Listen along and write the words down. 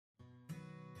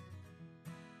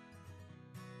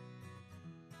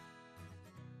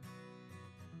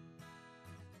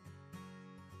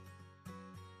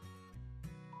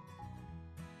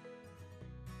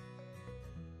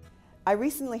I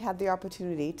recently had the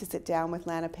opportunity to sit down with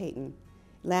Lana Paton.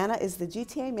 Lana is the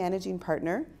GTA Managing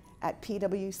Partner at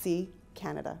PwC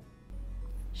Canada.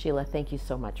 Sheila, thank you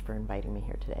so much for inviting me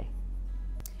here today.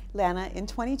 Lana, in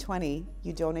 2020,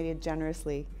 you donated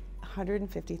generously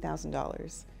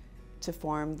 $150,000 to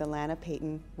form the Lana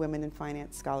Paton Women in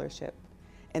Finance Scholarship.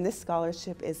 And this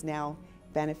scholarship is now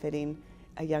benefiting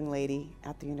a young lady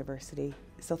at the university.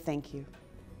 So thank you.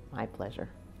 My pleasure.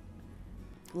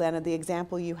 Lana, the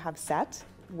example you have set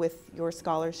with your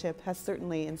scholarship has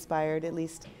certainly inspired at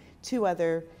least 2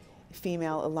 other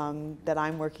female alum that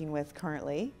I'm working with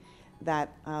currently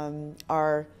that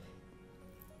are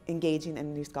engaging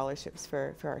in new scholarships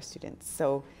for our students.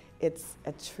 So it's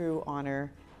a true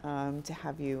honor to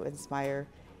have you inspire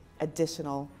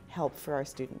additional help for our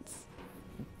students.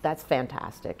 That's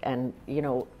fantastic. And you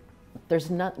know, there's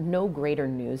no greater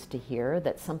news to hear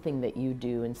that something that you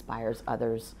do inspires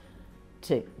others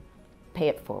to pay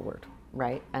it forward,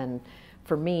 right? And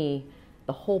for me,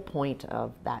 the whole point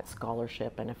of that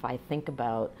scholarship, and if I think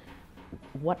about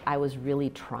what I was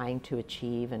really trying to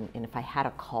achieve, and if I had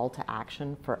a call to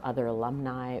action for other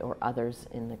alumni or others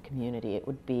in the community, it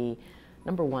would be,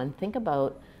 number one, think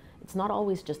about, it's not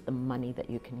always just the money that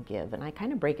you can give. And I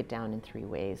kind of break it down in 3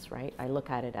 ways, right? I look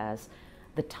at it as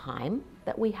the time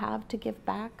that we have to give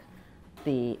back,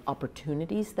 the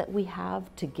opportunities that we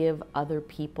have to give other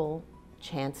people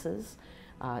chances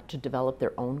to develop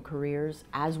their own careers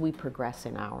as we progress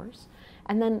in ours.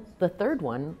 And then the third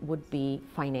one would be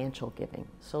financial giving.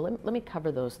 So let me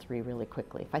cover those 3 really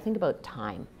quickly. If I think about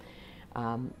time,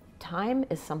 time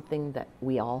is something that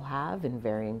we all have in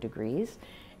varying degrees.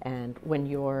 And when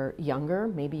you're younger,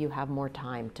 maybe you have more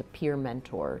time to peer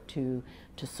mentor, to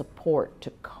support, to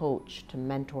coach, to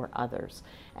mentor others,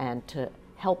 and to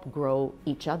help grow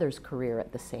each other's career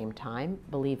at the same time.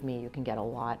 Believe me, you can get a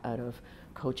lot out of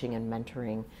coaching and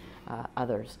mentoring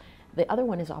others. The other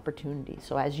one is opportunity.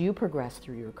 So as you progress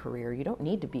through your career, you don't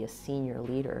need to be a senior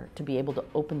leader to be able to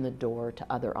open the door to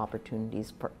other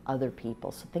opportunities for other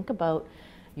people. So think about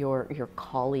your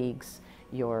colleagues,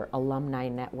 your alumni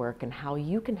network, and how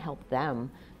you can help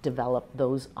them develop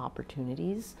those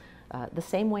opportunities the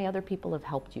same way other people have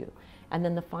helped you. And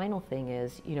then the final thing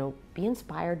is, you know, be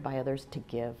inspired by others to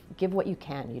give. Give what you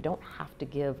can. You don't have to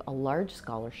give a large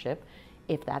scholarship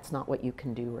if that's not what you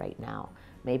can do right now.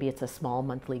 Maybe it's a small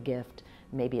monthly gift,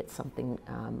 maybe it's something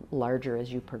larger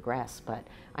as you progress, but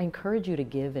I encourage you to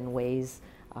give in ways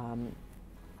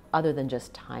other than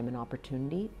just time and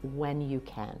opportunity when you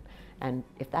can. And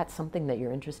if that's something that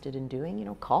you're interested in doing, you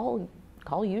know, call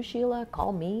you, Sheila,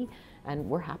 call me, and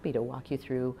we're happy to walk you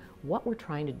through what we're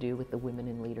trying to do with the Women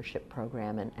in Leadership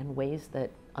program and ways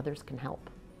that others can help.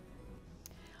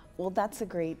 Well, that's a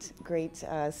great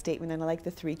statement, and I like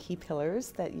the 3 key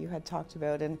pillars that you had talked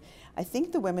about. And I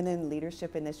think the Women in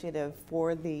Leadership initiative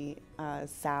for the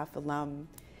SAF alum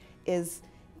is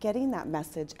getting that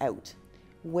message out.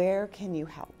 Where can you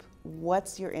help?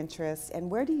 What's your interest, and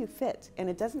where do you fit? And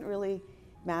it doesn't really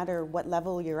matter what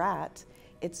level you're at.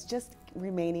 It's just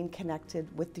remaining connected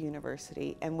with the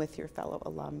university and with your fellow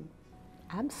alum.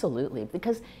 Absolutely,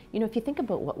 because you know, if you think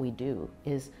about what we do,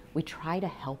 is we try to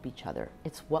help each other.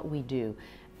 It's what we do.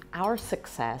 Our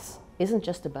success isn't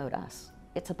just about us,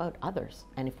 it's about others.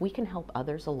 And if we can help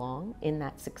others along in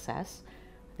that success,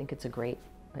 I think it's a great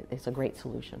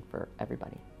solution for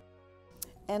everybody.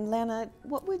 And Lana,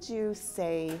 what would you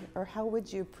say, or how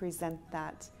would you present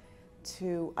that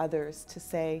to others to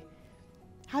say,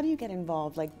 how do you get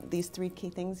involved? Like these 3 key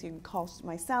things, you can call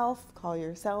myself, call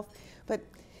yourself, but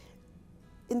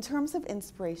in terms of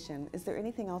inspiration, is there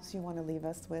anything else you want to leave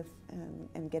us with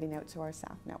in getting out to our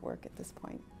SAF network at this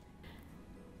point?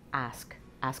 Ask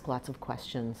lots of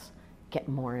questions, get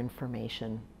more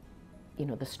information. You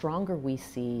know, the stronger we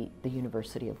see the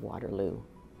University of Waterloo,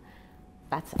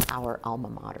 that's our alma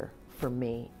mater for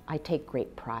me. I take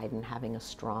great pride in having a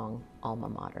strong alma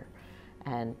mater.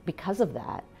 And because of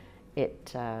that,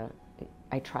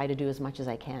 I try to do as much as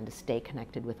I can to stay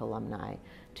connected with alumni,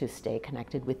 to stay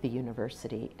connected with the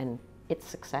university, and its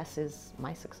success is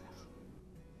my success.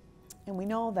 And we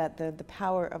know that the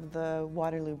power of the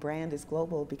Waterloo brand is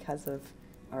global because of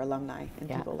our alumni and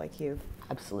people like you.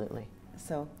 Absolutely.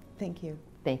 So thank you.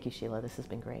 Thank you, Sheila. This has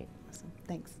been great. Awesome.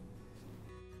 Thanks.